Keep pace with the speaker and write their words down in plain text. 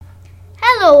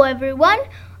Hello everyone,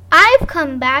 I've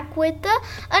come back with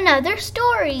another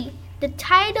story. The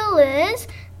title is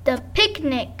The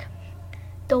Picnic.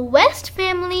 The West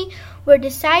family were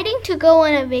deciding to go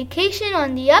on a vacation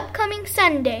on the upcoming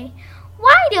Sunday.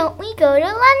 Why don't we go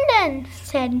to London?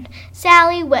 Said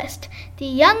Sally West, the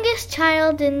youngest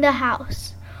child in the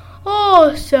house.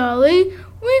 Oh, Sally,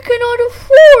 we cannot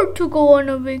afford to go on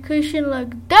a vacation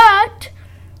like that,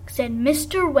 said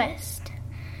Mr. West.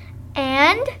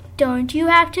 And don't you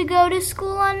have to go to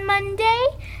school on Monday?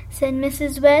 Said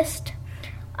Mrs. West.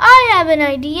 I have an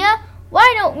idea.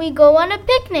 Why don't we go on a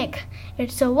picnic?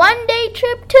 It's a one-day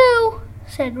trip too,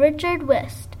 said Richard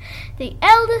West, the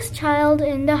eldest child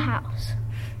in the house.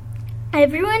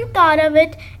 Everyone thought of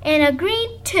it and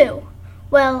agreed too.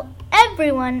 Well,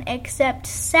 everyone except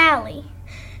Sally.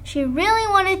 She really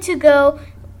wanted to go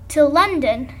to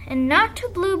London and not to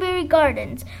Blueberry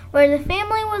Gardens, where the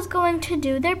family was going to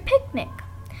do their picnic.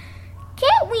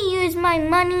 Can't we use my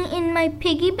money in my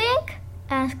piggy bank?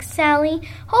 Asked Sally,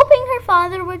 hoping her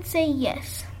father would say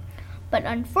yes. But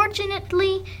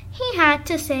unfortunately, he had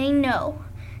to say no.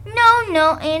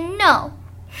 No, and no.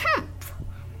 Humph!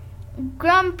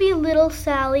 Grumpy little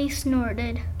Sally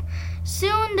snorted.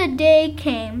 Soon the day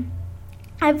came.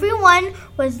 Everyone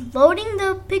was loading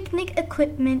the picnic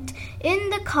equipment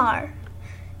in the car.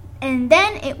 And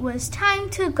then it was time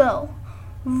to go.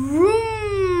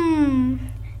 Vroom!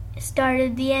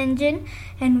 Started the engine,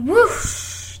 and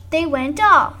whoosh! They went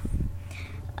off.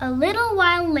 A little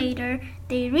while later,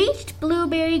 they reached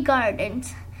Blueberry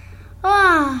Gardens.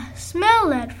 Ah, smell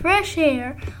that fresh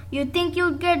air. You think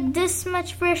you'll get this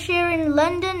much fresh air in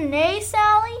London, eh,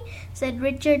 Sally? Said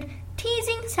Richard,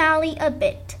 teasing Sally a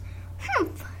bit.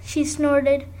 Humph, she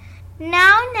snorted.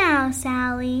 Now,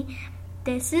 Sally,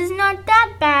 this is not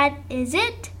that bad, is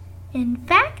it? In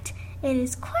fact, it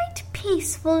is quite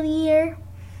peaceful here,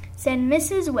 said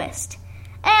Mrs. West.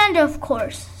 And of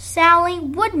course, Sally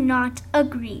would not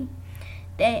agree.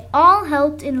 They all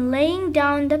helped in laying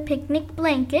down the picnic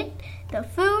blanket, the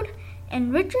food,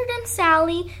 and Richard and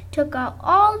Sally took out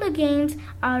all the games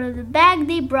out of the bag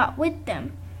they brought with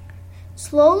them.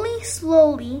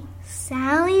 Slowly,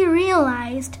 Sally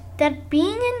realized that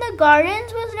being in the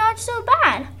gardens was not so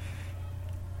bad.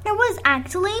 It was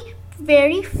actually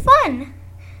very fun.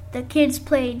 The kids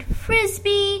played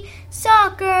frisbee,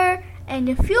 soccer, and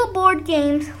a few board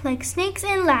games like snakes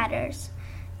and ladders,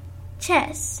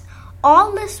 chess.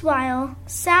 All this while,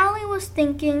 Sally was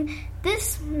thinking,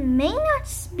 this may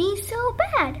not be so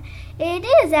bad. It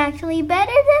is actually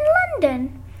better than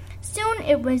London. Soon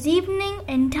it was evening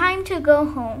and time to go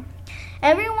home.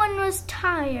 Everyone was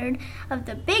tired of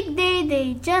the big day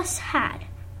they just had,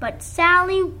 but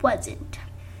Sally wasn't.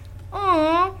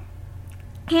 "Aw,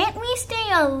 can't we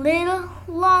stay a little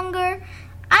longer?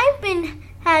 I've been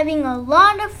having a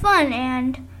lot of fun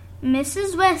and—"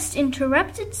 Mrs. West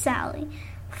interrupted Sally.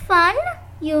 "Fun?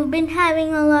 You've been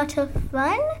having a lot of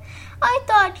fun? I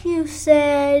thought you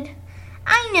said—"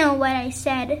 "I know what I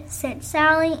said," said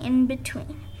Sally in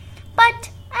between.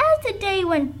 "But as the day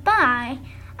went by,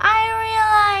 I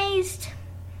realized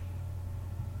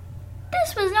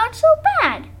this was not so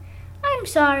bad. I'm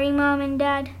sorry, Mom and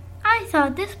Dad. I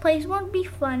thought this place won't be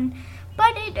fun,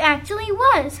 but it actually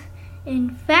was. In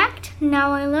fact,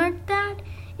 now I learned that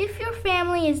if your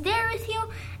family is there with you,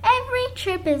 every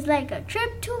trip is like a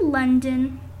trip to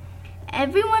London."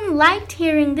 Everyone liked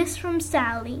hearing this from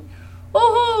Sally.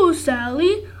 "Oh,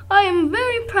 Sally, I am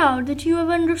very proud that you have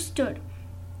understood.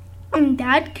 In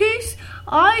that case,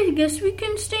 I guess we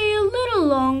can stay a little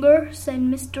longer," said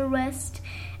Mr. West.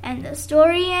 And the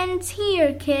story ends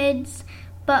here, kids.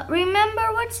 But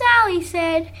remember what Sally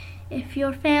said. If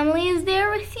your family is there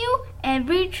with you,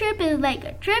 every trip is like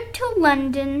a trip to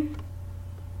London.